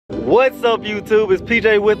What's up, YouTube? It's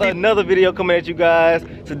PJ with another video coming at you guys.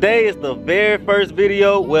 Today is the very first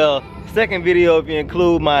video, well, second video if you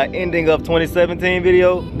include my ending of 2017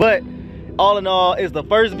 video, but all in all, it's the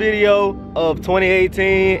first video of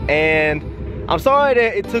 2018, and I'm sorry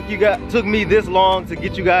that it took me this long to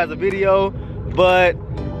get you guys a video, but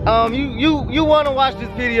you want to watch this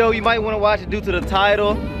video, you might want to watch it due to the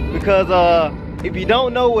title, because if you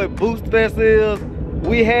don't know what Boost Fest is,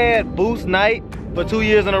 we had Boost Night for 2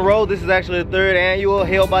 years in a row. This is actually the third annual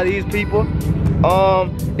held by these people.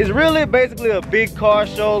 It's really basically a big car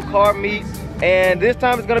show, car meet, and this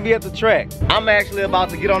time it's gonna be at the track. I'm actually about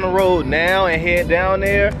to get on the road now and head down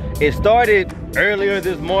there. It started earlier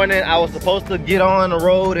this morning. I was supposed to get on the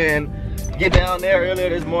road and get down there earlier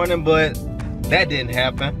this morning, but that didn't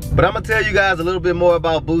happen. But I'm gonna tell you guys a little bit more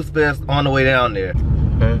about Boost Fest on the way down there.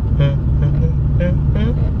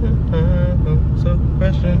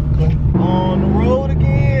 On the road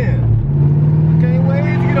again. I can't wait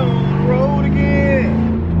to get on the road again.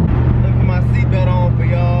 Let me put my seatbelt on for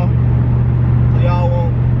y'all, so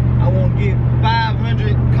I won't get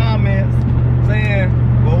 500 comments saying,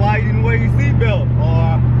 well, why you didn't wear your seatbelt,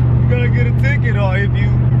 or you're gonna get a ticket, or if you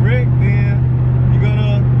wreck, then you're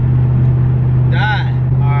gonna die.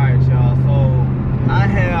 All right, y'all, so I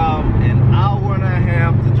have an hour and a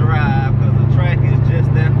half to drive because the track is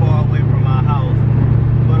just that far away from my house.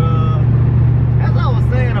 As I was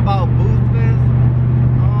saying about Boost Fest,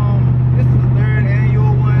 this is the third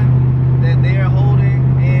annual one that they're holding,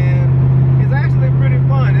 and it's actually pretty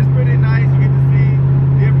fun. It's pretty nice. You get to see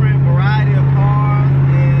different variety of cars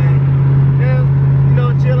and just, you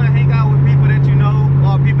know, chill and hang out with people that you know,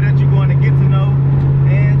 or people that you're going to get to know,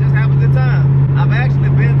 and just have a good time. I've actually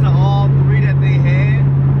been to all three that they had,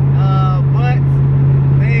 but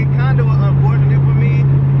they kind of were unfortunate for me.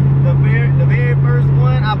 The very first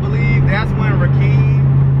one, I believe that's when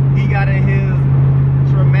Rakeem, he got in his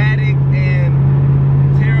traumatic and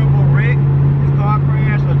terrible wreck. His car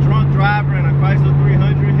crashed, a drunk driver and a Chrysler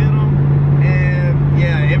 300 hit him, and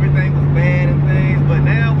yeah, everything was bad and things, but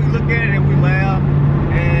now we look at it and we laugh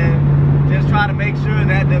and just try to make sure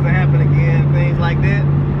that doesn't happen again, things like that.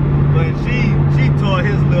 But she tore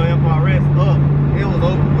his little FRS up. It was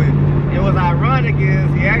over with. And what's ironic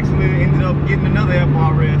is he actually ended up getting another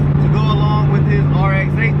FRS to go along with his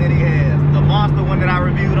RX-8 that he has, the monster one that I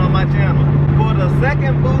reviewed on my channel. For the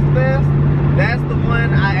second Boost Fest, that's the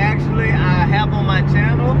one I have on my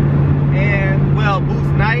channel, and well,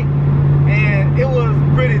 Boost Night, and it was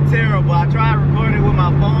pretty terrible. I tried recording it with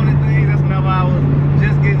my phone and things. That's whenever I was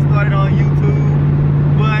just getting started on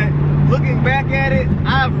YouTube. But looking back at it,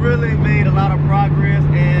 I've really made a lot of progress,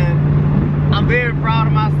 and I'm very proud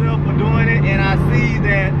of myself for doing it, and I see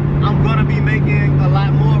that I'm gonna be making a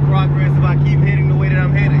lot more progress if I keep heading the way that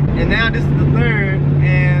I'm heading. And now this is the third,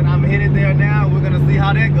 and I'm headed there now. We're gonna see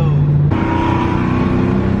how that goes.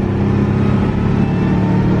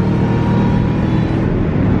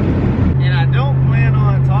 And I don't plan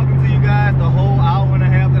on talking to you guys the whole hour and a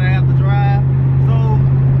half that I have to drive, so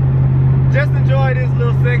just enjoy this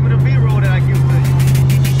little segment of B-roll that I give to you.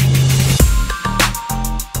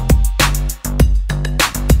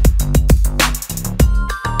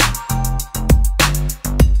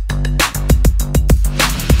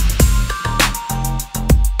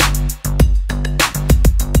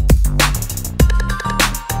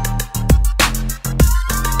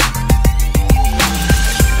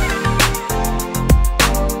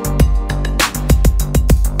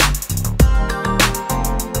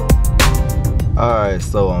 Alright,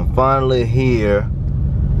 so I'm finally here,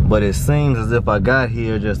 but it seems as if I got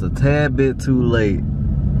here just a tad bit too late,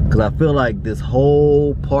 because I feel like this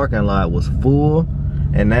whole parking lot was full,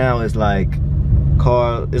 and now it's like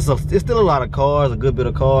cars. It's still a lot of cars, a good bit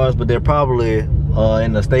of cars, but they're probably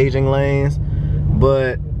in the staging lanes.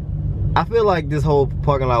 But I feel like this whole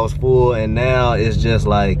parking lot was full, and now it's just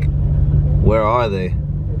like, where are they?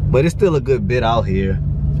 But it's still a good bit out here.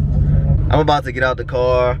 I'm about to get out the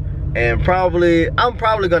car, and I'm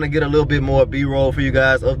probably gonna get a little bit more B-roll for you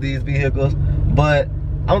guys of these vehicles, but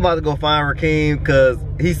I'm about to go find Rakeem because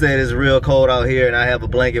he said it's real cold out here, and I have a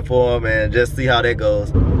blanket for him, and just see how that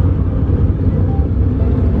goes.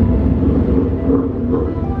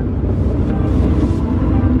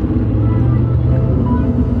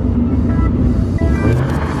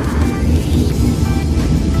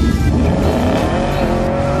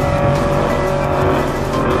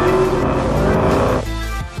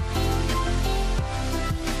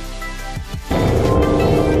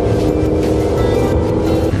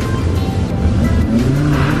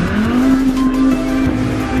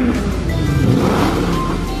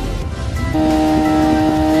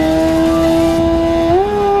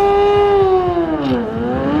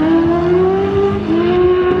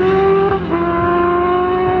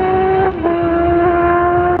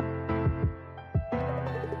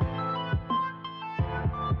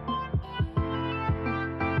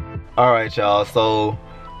 Alright, y'all, so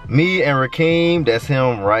me and Rakeem, that's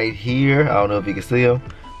him right here. I don't know if you can see him,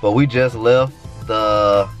 but we just left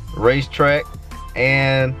the racetrack,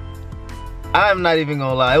 and I'm not even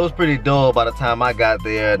gonna lie, it was pretty dull by the time I got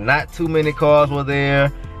there. Not too many cars were there,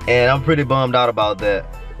 and I'm pretty bummed out about that.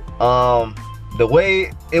 The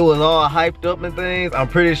way it was all hyped up and things, I'm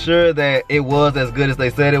pretty sure that it was as good as they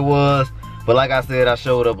said it was. But like I said, I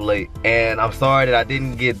showed up late, and I'm sorry that I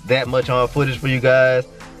didn't get that much on footage for you guys.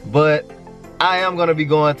 But I am gonna be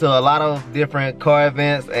going to a lot of different car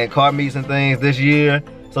events and car meets and things this year.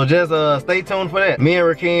 So just stay tuned for that. Me and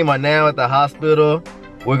Rakeem are now at the hospital.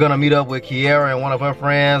 We're gonna meet up with Kiara and one of her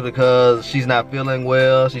friends because she's not feeling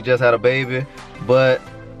well. She just had a baby. But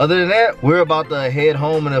other than that, we're about to head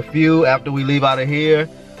home in a few after we leave out of here.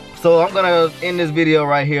 So I'm gonna end this video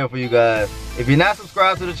right here for you guys. If you're not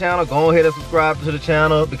subscribed to the channel, go ahead and subscribe to the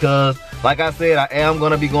channel, because like I said, I am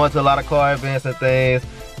gonna be going to a lot of car events and things,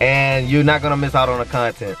 and you're not gonna miss out on the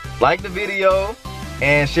content. Like the video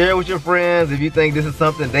and share it with your friends if you think this is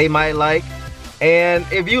something they might like. And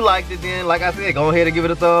if you liked it, then like I said, go ahead and give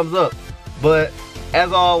it a thumbs up. But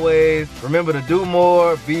as always, remember to do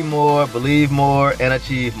more, be more, believe more, and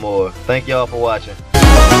achieve more. Thank y'all for watching. Can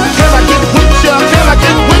I get with ya? Can I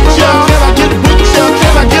get with ya? Can I get with ya?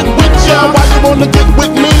 Can I get with ya? Why you wanna get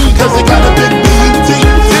with me?